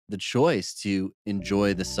the choice to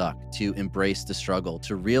enjoy the suck, to embrace the struggle,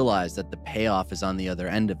 to realize that the payoff is on the other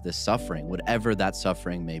end of this suffering, whatever that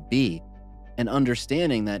suffering may be, and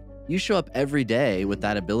understanding that you show up every day with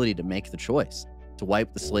that ability to make the choice, to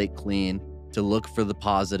wipe the slate clean, to look for the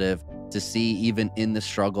positive, to see even in the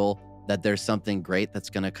struggle that there's something great that's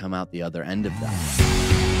going to come out the other end of that.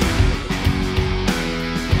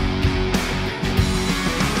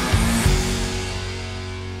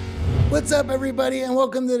 What's up, everybody, and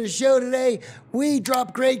welcome to the show today. We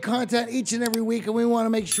drop great content each and every week, and we want to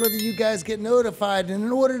make sure that you guys get notified. And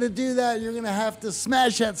in order to do that, you're going to have to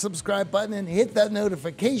smash that subscribe button and hit that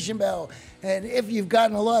notification bell. And if you've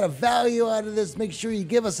gotten a lot of value out of this, make sure you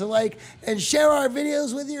give us a like and share our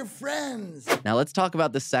videos with your friends. Now, let's talk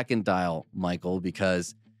about the second dial, Michael,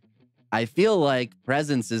 because I feel like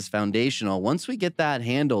presence is foundational. Once we get that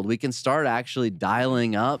handled, we can start actually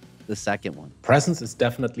dialing up the second one. Presence is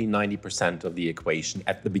definitely 90% of the equation.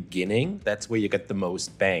 At the beginning, that's where you get the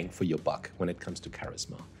most bang for your buck when it comes to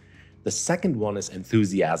charisma. The second one is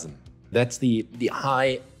enthusiasm. That's the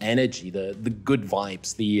high energy, the good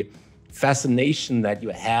vibes, the fascination that you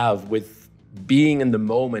have with being in the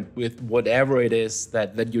moment, with whatever it is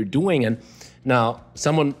that you're doing. And now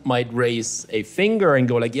someone might raise a finger and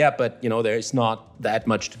go like, yeah, but there's not that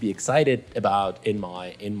much to be excited about in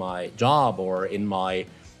my job or in my,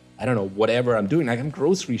 I don't know, whatever I'm doing. Like, I'm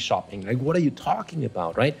grocery shopping. Like, what are you talking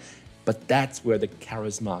about, right? But that's where the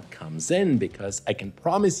charisma comes in, because I can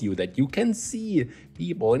promise you that you can see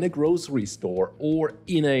people in a grocery store or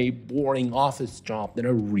in a boring office job that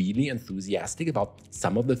are really enthusiastic about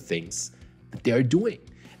some of the things that they're doing.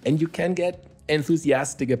 And you can get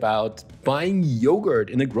enthusiastic about buying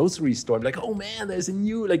yogurt in a grocery store. I'm like, oh man, there's a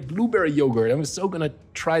new blueberry yogurt. I'm so gonna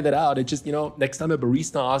try that out. It just, next time a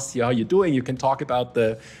barista asks you how you're doing, you can talk about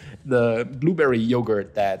the blueberry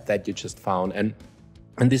yogurt that you just found. And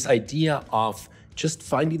this idea of just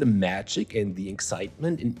finding the magic and the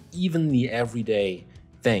excitement in even the everyday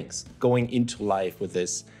things, going into life with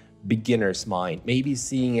this beginner's mind, maybe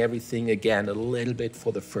seeing everything again a little bit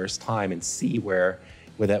for the first time and see where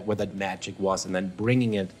that magic was, and then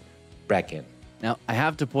bringing it back in. Now, I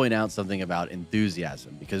have to point out something about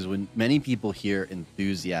enthusiasm, because when many people hear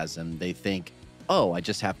enthusiasm, they think, oh, I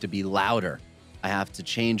just have to be louder. I have to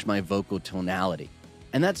change my vocal tonality.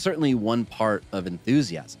 And that's certainly one part of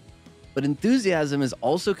enthusiasm. But enthusiasm is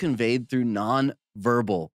also conveyed through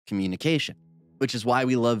non-verbal communication, which is why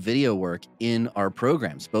we love video work in our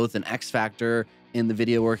programs, both in X Factor, in the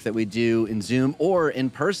video work that we do in Zoom, or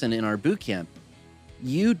in person in our bootcamp.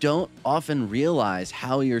 You don't often realize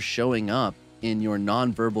how you're showing up in your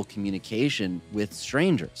nonverbal communication with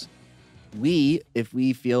strangers. If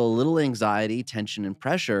we feel a little anxiety, tension, and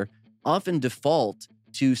pressure, often default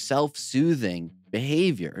to self-soothing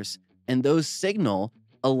behaviors, and those signal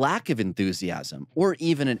a lack of enthusiasm or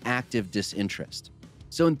even an active disinterest.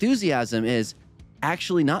 So enthusiasm is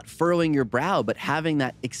actually not furrowing your brow, but having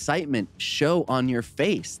that excitement show on your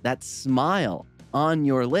face, that smile on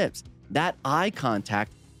your lips. That eye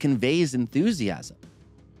contact conveys enthusiasm.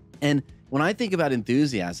 And when I think about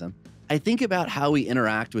enthusiasm, I think about how we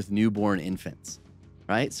interact with newborn infants,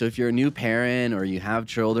 right? So if you're a new parent or you have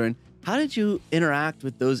children, how did you interact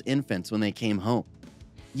with those infants when they came home?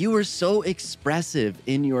 You were so expressive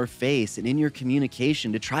in your face and in your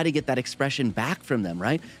communication to try to get that expression back from them,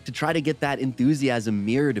 right? To try to get that enthusiasm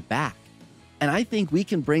mirrored back. And I think we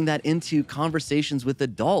can bring that into conversations with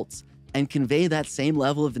adults and convey that same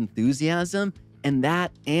level of enthusiasm, and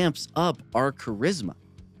that amps up our charisma.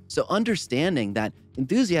 So understanding that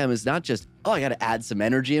enthusiasm is not just, oh, I got to add some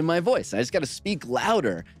energy in my voice. I just got to speak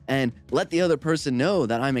louder and let the other person know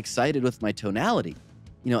that I'm excited with my tonality.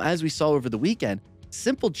 As we saw over the weekend,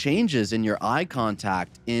 simple changes in your eye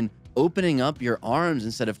contact, in opening up your arms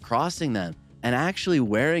instead of crossing them, and actually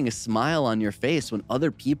wearing a smile on your face when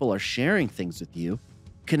other people are sharing things with you,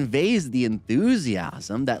 conveys the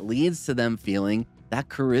enthusiasm that leads to them feeling that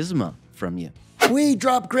charisma from you. We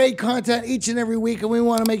drop great content each and every week, and we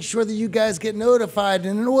want to make sure that you guys get notified.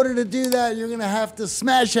 And in order to do that, you're going to have to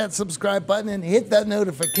smash that subscribe button and hit that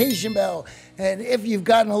notification bell. And if you've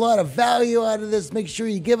gotten a lot of value out of this, make sure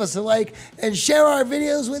you give us a like and share our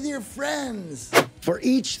videos with your friends. For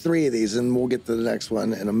each three of these, and we'll get to the next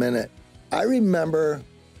one in a minute, I remember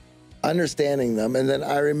understanding them, and then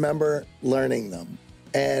I remember learning them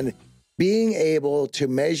and being able to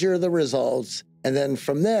measure the results. And then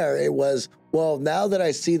from there, it was, well, now that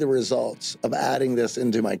I see the results of adding this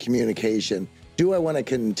into my communication, do I want to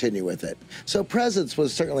continue with it? So presence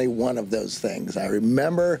was certainly one of those things. I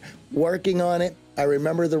remember working on it. I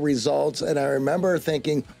remember the results, and I remember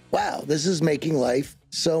thinking, wow, this is making life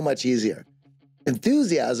so much easier.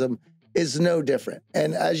 Enthusiasm is no different.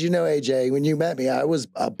 And as you know, AJ, when you met me, I was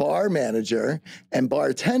a bar manager and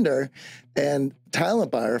bartender and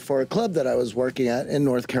talent buyer for a club that I was working at in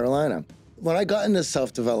North Carolina. When I got into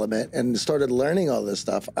self-development and started learning all this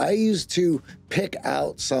stuff, I used to pick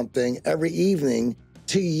out something every evening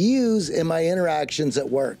to use in my interactions at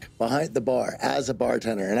work behind the bar as a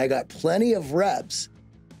bartender. And I got plenty of reps.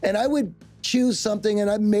 And I would choose something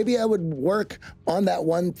and maybe I would work on that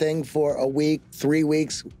one thing for a week, 3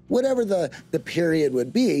 weeks, whatever the period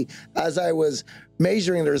would be as I was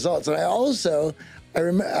measuring the results. And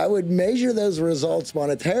I would measure those results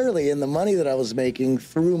monetarily in the money that I was making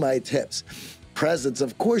through my tips. Presence,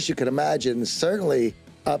 of course, you could imagine, certainly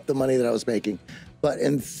up the money that I was making. But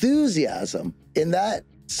enthusiasm in that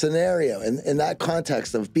scenario, in that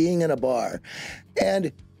context of being in a bar.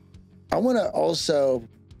 And I want to also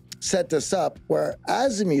set this up where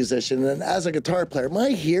as a musician and as a guitar player,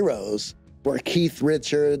 my heroes were Keith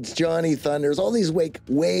Richards, Johnny Thunders, all these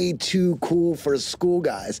way too cool for school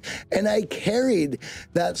guys. And I carried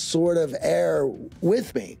that sort of air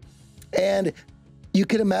with me. And you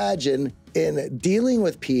can imagine in dealing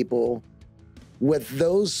with people with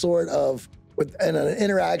those sort of, in an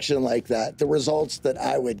interaction like that, the results that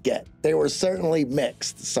I would get. They were certainly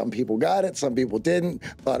mixed. Some people got it, some people didn't.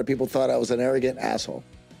 A lot of people thought I was an arrogant asshole.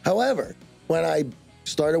 However, when I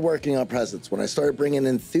started working on presence, when I started bringing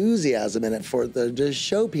enthusiasm in it to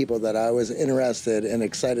show people that I was interested and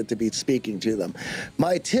excited to be speaking to them,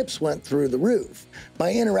 my tips went through the roof.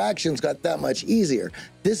 My interactions got that much easier.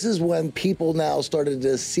 This is when people now started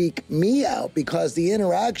to seek me out because the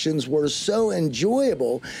interactions were so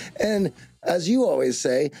enjoyable. And as you always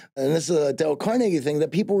say, and this is a Dale Carnegie thing, that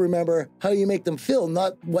people remember how you make them feel,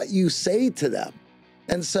 not what you say to them.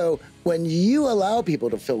 And so when you allow people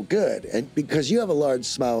to feel good, and because you have a large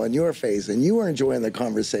smile on your face and you are enjoying the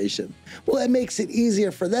conversation, well, it makes it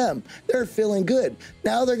easier for them. They're feeling good.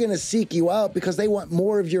 Now they're going to seek you out because they want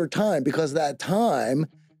more of your time, because that time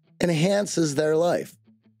enhances their life.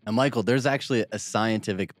 And Michael, there's actually a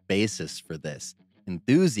scientific basis for this.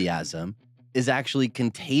 Enthusiasm is actually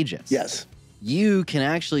contagious. Yes. You can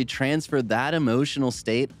actually transfer that emotional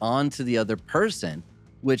state onto the other person,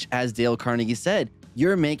 which, as Dale Carnegie said,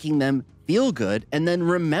 you're making them feel good and then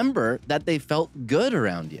remember that they felt good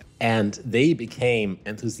around you. And they became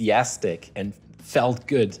enthusiastic and felt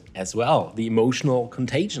good as well. The emotional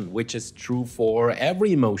contagion, which is true for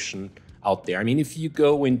every emotion out there. I mean, if you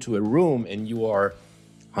go into a room and you are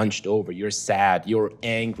hunched over, you're sad, you're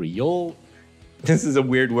angry, this is a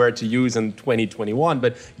weird word to use in 2021,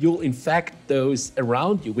 but you'll infect those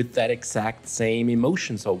around you with that exact same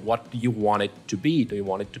emotion. So what do you want it to be? Do you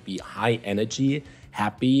want it to be high energy,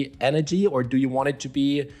 happy energy, or do you want it to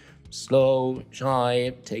be slow,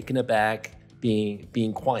 shy, taken aback,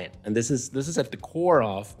 being quiet? And this is at the core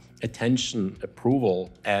of attention, approval,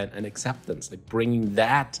 and acceptance, like bringing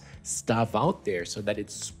that stuff out there so that it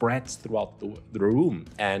spreads throughout the room.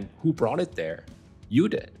 And who brought it there? You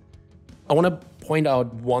did. I want to point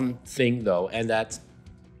out one thing though, and that's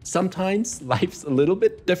sometimes life's a little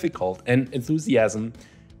bit difficult, and enthusiasm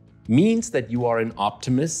means that you are an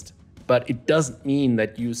optimist, but it doesn't mean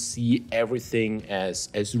that you see everything as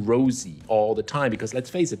rosy all the time, because let's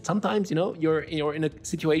face it, sometimes, you're in a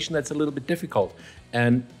situation that's a little bit difficult,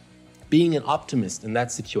 and being an optimist in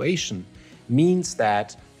that situation means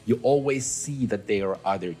that you always see that there are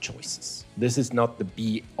other choices. This is not the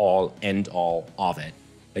be all end all of it.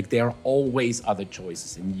 Like, there are always other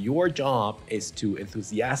choices, and your job is to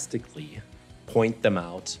enthusiastically point them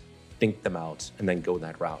out, think them out, and then go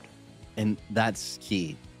that route. And that's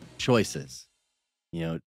key. Choices.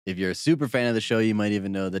 If you're a super fan of the show, you might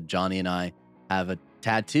even know that Johnny and I have a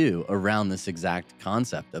tattoo around this exact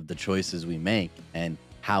concept of the choices we make and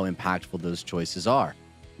how impactful those choices are.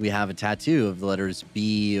 We have a tattoo of the letters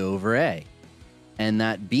B over A. And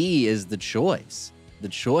that B is the choice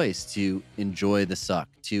to enjoy the suck,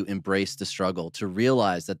 to embrace the struggle, to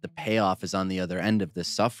realize that the payoff is on the other end of this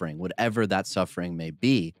suffering, whatever that suffering may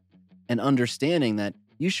be, and understanding that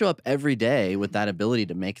you show up every day with that ability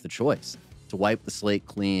to make the choice, to wipe the slate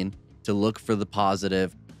clean, to look for the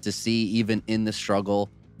positive, to see even in the struggle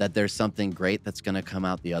that there's something great that's going to come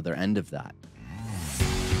out the other end of that.